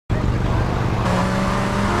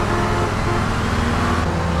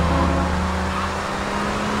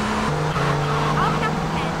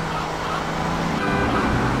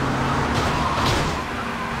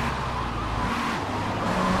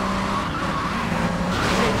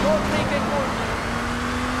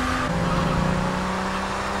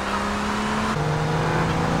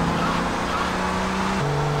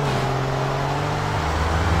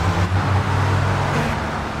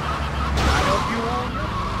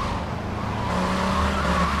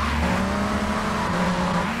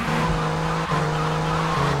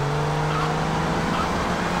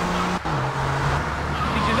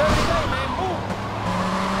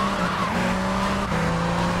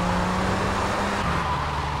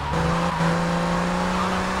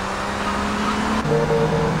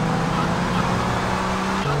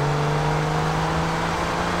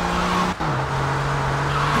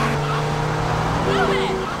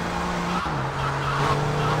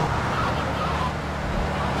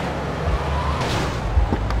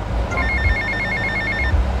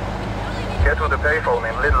the payphone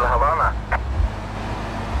in Little Havana.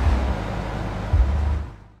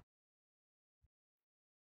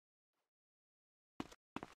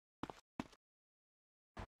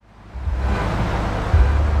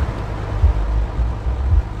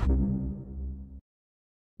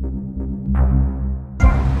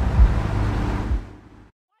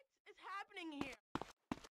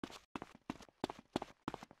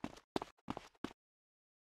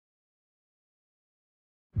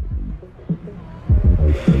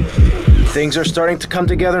 Things are starting to come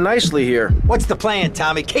together nicely here. What's the plan,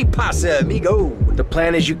 Tommy? Que pasa, amigo? The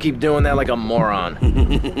plan is you keep doing that like a moron.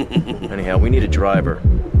 Anyhow, we need a driver.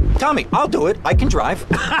 Tommy, I'll do it. I can drive.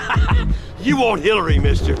 You won't Hillary,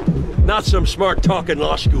 mister. Not some smart-talking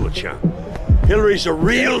law school chump. Hillary's a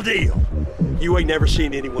real deal. You ain't never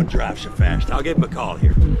seen anyone drive so fast. I'll give him a call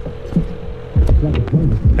here.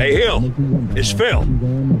 Hey, Hill. It's Phil.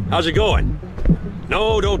 How's it going?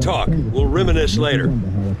 No, don't talk. We'll reminisce later.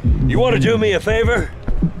 You want to do me a favor?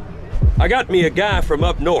 I got me a guy from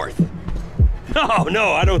up north.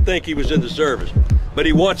 No, I don't think he was in the service. But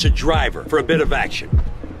he wants a driver for a bit of action.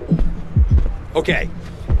 Okay,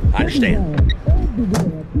 I understand.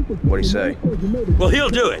 What'd he say? Well, he'll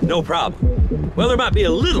do it, no problem. Well, there might be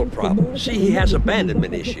a little problem. See, he has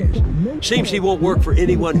abandonment issues. Seems he won't work for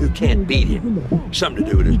anyone who can't beat him. Something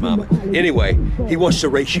to do with his mama. Anyway, he wants to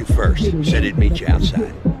race you first. Said he'd meet you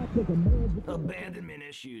outside. Abandonment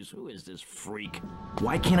issues? Who is this freak?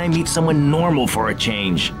 Why can't I meet someone normal for a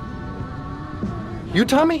change? You,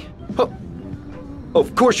 Tommy? Oh,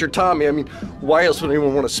 of course you're Tommy. I mean, why else would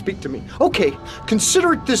anyone want to speak to me? Okay,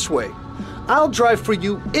 consider it this way. I'll drive for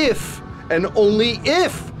you if, and only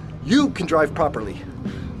if, you can drive properly.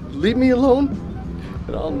 Leave me alone,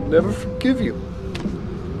 and I'll never forgive you.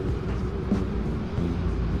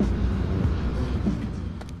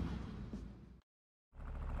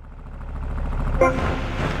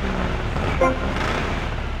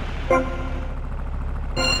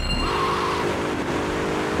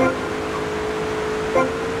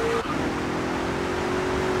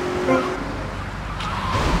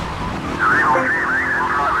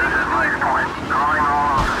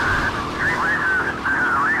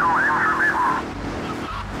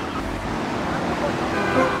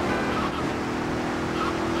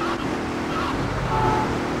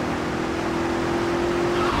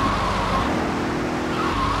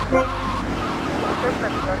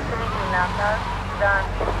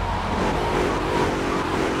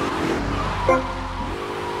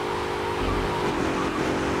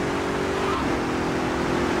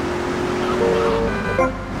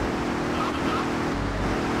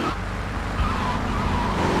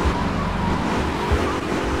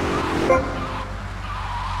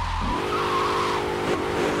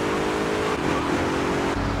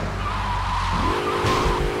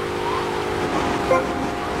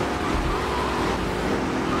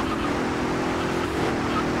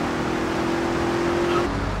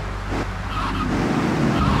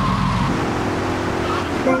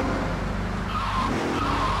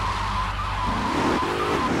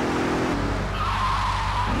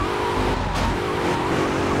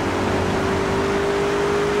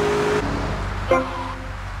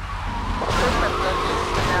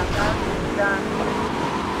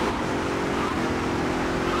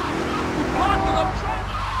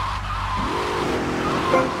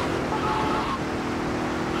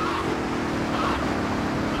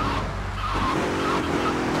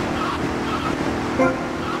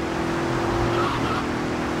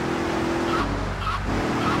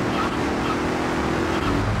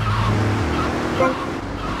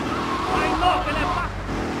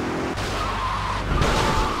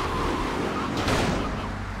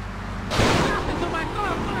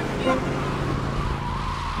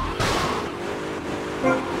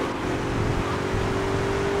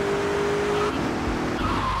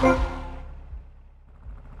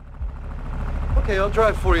 Okay, I'll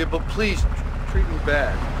drive for you, but please treat me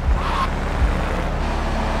bad.